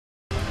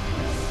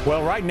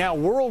Well, right now,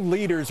 world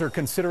leaders are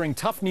considering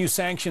tough new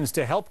sanctions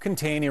to help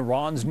contain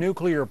Iran's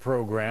nuclear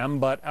program.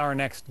 But our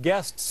next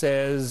guest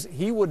says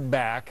he would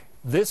back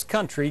this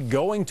country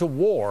going to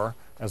war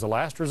as a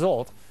last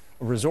resort,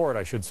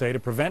 to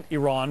prevent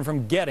Iran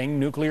from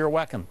getting nuclear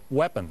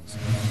weapons.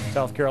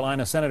 South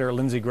Carolina Senator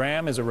Lindsey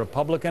Graham is a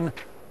Republican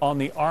on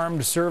the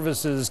Armed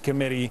Services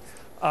Committee.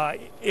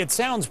 It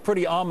sounds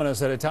pretty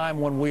ominous at a time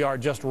when we are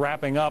just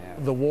wrapping up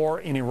the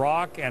war in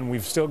Iraq and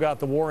we've still got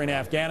the war in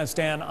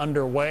Afghanistan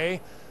underway.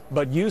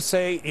 But you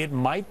say it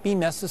might be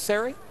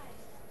necessary?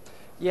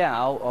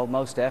 Yeah,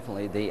 most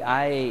definitely. The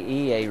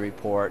IAEA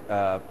report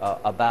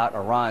about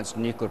Iran's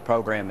nuclear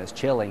program is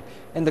chilling.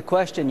 And the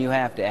question you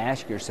have to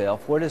ask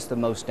yourself, what is the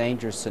most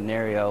dangerous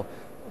scenario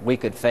we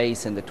could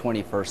face in the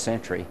 21st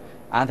century?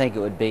 I think it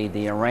would be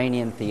the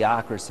Iranian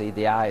theocracy,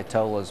 the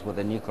Ayatollahs with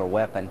a nuclear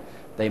weapon.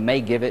 They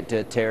may give it to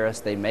a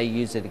terrorist. They may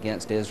use it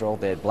against Israel.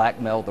 They'd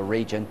blackmail the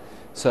region.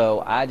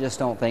 So I just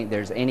don't think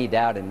there's any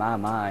doubt in my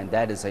mind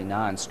that is a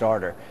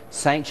non-starter.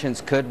 Sanctions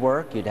could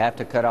work. You'd have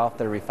to cut off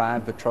the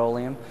refined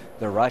petroleum.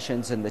 The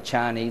Russians and the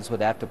Chinese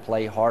would have to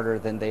play harder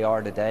than they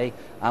are today.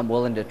 I'm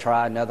willing to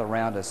try another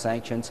round of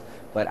sanctions,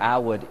 but I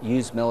would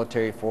use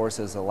military force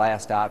as the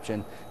last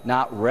option,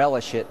 not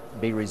relish it,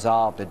 be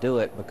resolved to do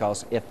it,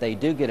 because if they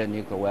do get a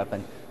nuclear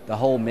weapon, the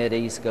whole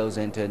Mideast goes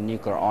into a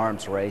nuclear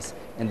arms race,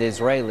 and the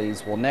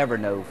Israelis will never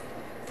know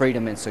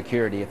freedom and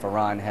security if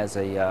Iran has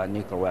a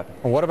nuclear weapon.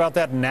 Well, what about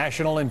that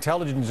national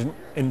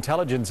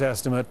intelligence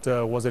estimate?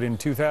 Was it in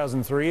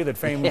 2003 that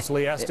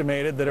famously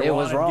estimated that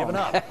Iran had given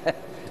up?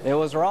 It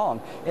was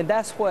wrong. And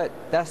that's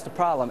the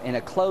problem. In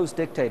a closed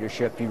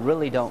dictatorship, you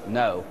really don't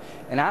know.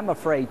 And I'm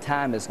afraid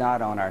time is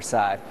not on our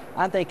side.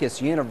 I think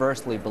it's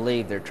universally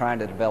believed they're trying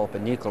to develop a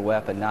nuclear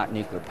weapon, not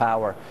nuclear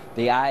power.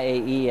 The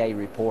IAEA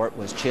report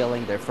was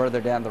chilling. They're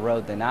further down the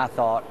road than I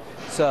thought.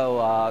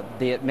 So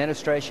the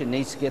administration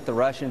needs to get the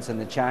Russians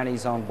and the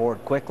Chinese on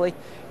board quickly.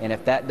 And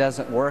if that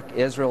doesn't work,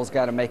 Israel's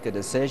got to make a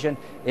decision.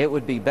 It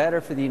would be better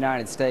for the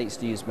United States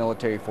to use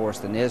military force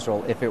than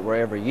Israel if it were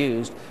ever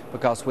used,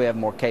 because we have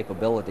more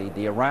capability.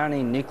 The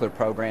Iranian nuclear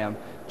program,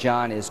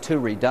 John, is too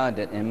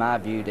redundant, in my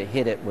view, to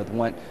hit it with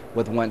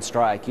one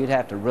strike. You'd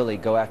have to really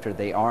go after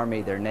the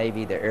Army, their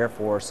Navy, their Air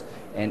Force,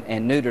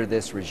 and neuter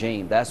this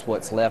regime. That's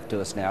what's left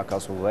to us now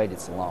because we waited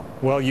so long.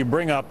 Well, you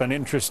bring up an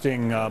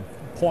interesting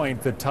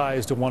point that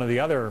ties to one of the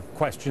other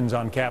questions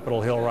on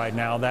Capitol Hill right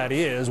now. That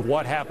is,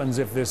 what happens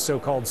if this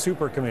so-called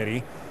super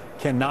committee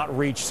cannot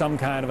reach some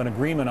kind of an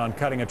agreement on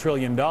cutting $1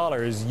 trillion?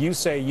 You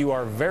say you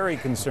are very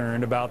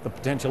concerned about the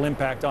potential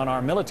impact on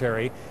our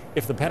military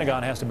if the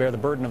Pentagon has to bear the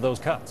burden of those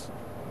cuts.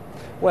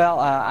 Well,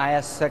 I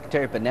asked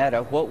Secretary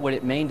Panetta, what would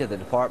it mean to the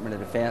Department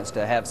of Defense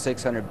to have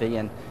 $600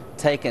 billion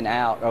taken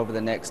out over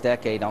the next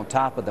decade on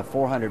top of the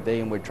 $400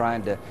 billion we're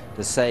trying to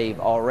save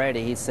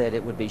already? He said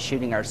it would be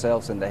shooting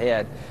ourselves in the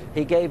head.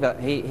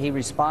 He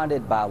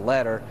responded by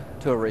letter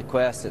to a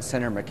request that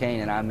Senator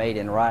McCain and I made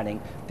in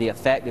writing, the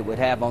effect it would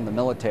have on the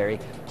military.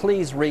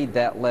 Please read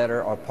that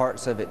letter or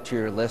parts of it to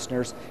your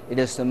listeners. It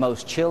is the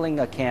most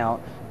chilling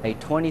account. A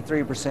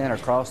 23%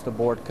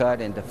 across-the-board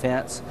cut in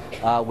defense.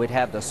 We'd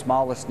have the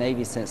smallest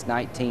Navy since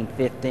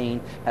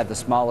 1915, have the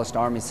smallest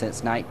Army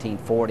since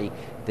 1940.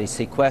 The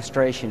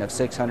sequestration of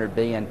 $600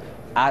 billion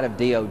out of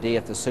DOD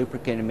if the super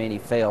committee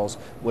fails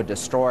would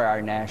destroy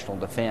our national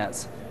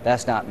defense.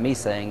 That's not me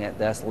saying it,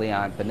 that's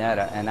Leon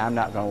Panetta, and I'm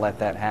not going to let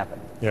that happen.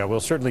 Yeah,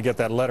 we'll certainly get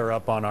that letter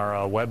up on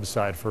our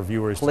website for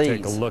viewers to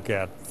take a look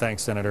at.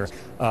 Thanks, Senator.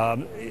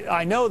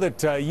 I know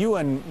that you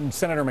and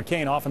Senator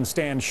McCain often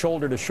stand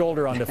shoulder to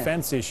shoulder on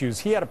defense issues.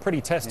 He had a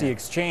pretty testy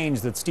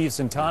exchange that Steve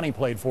Centani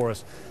played for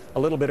us a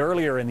little bit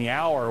earlier in the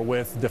hour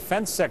with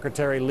Defense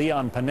Secretary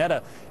Leon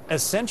Panetta,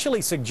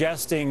 essentially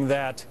suggesting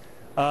that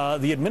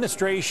the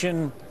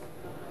administration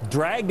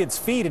dragged its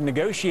feet in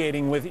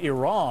negotiating with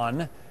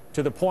Iran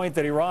to the point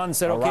that Iran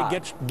said,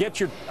 okay, get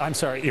your, I'm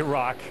sorry,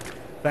 Iraq.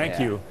 Thank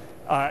you.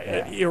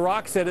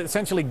 Iraq said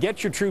essentially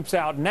get your troops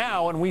out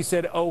now, and we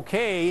said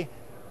okay.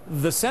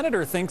 The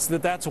senator thinks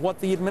that that's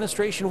what the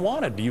administration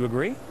wanted. Do you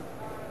agree?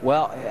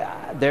 Well,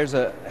 there's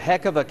a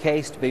heck of a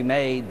case to be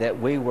made that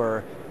we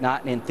were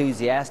not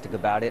enthusiastic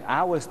about it.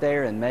 I was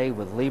there in May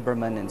with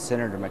Lieberman and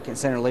Senator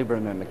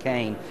Lieberman and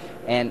McCain,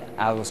 and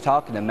I was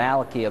talking to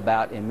Maliki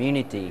about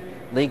immunity,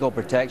 legal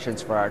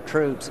protections for our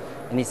troops,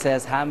 and he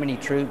says, how many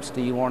troops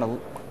do you want to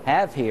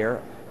have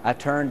here? I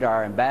turned to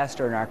our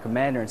ambassador and our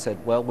commander and said,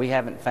 well, we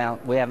haven't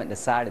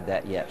decided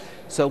that yet.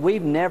 So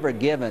we've never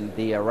given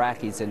the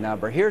Iraqis a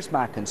number. Here's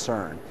my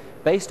concern.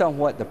 Based on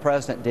what the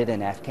president did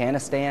in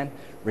Afghanistan,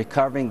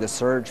 recovering the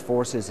surge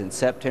forces in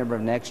September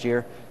of next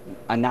year,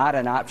 not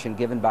an option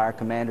given by our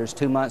commanders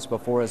 2 months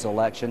before his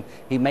election.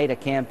 He made a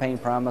campaign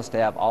promise to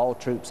have all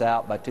troops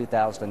out by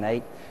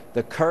 2008.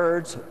 The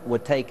Kurds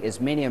would take as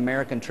many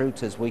American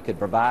troops as we could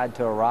provide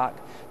to Iraq.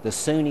 The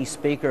Sunni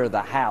Speaker of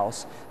the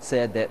House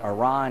said that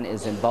Iran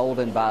is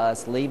emboldened by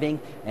us leaving,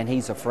 and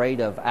he's afraid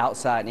of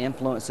outside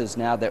influences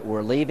now that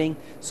we're leaving.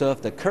 So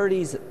if the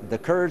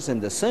Kurds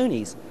and the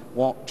Sunnis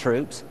want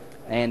troops,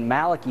 And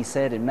Maliki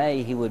said in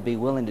May he would be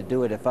willing to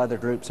do it if other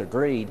groups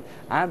agreed.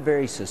 I'm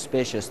very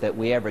suspicious that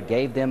we ever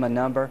gave them a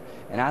number,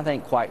 and I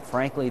think, quite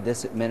frankly,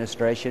 this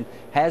administration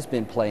has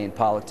been playing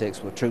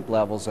politics with troop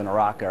levels in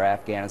Iraq or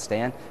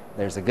Afghanistan.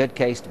 There's a good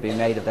case to be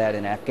made of that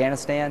in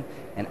Afghanistan,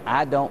 and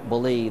I don't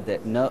believe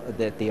that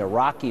that the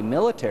Iraqi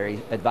military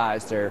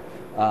advised their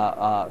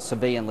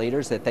civilian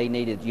leaders that they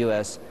needed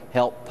U.S.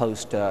 help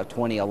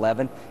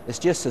post-2011. It's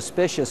just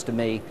suspicious to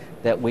me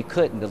that we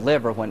couldn't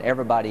deliver when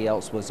everybody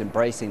else was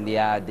embracing the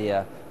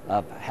idea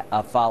of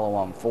a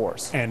follow-on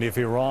force. And if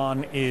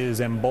Iran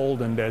is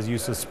emboldened, as you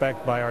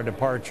suspect, by our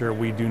departure,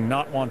 we do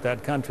not want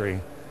that country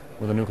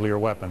with a nuclear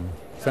weapon.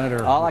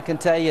 Senator? All I can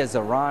tell you is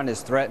Iran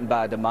is threatened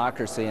by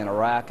democracy in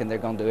Iraq, and they're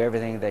going to do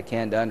everything they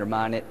can to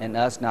undermine it, and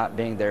us not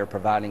being there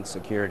providing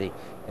security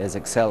has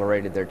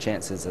accelerated their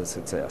chances of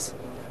success.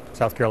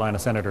 South Carolina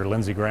Senator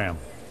Lindsey Graham,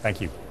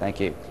 thank you. Thank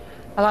you.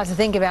 A lot to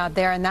think about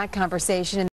there in that conversation.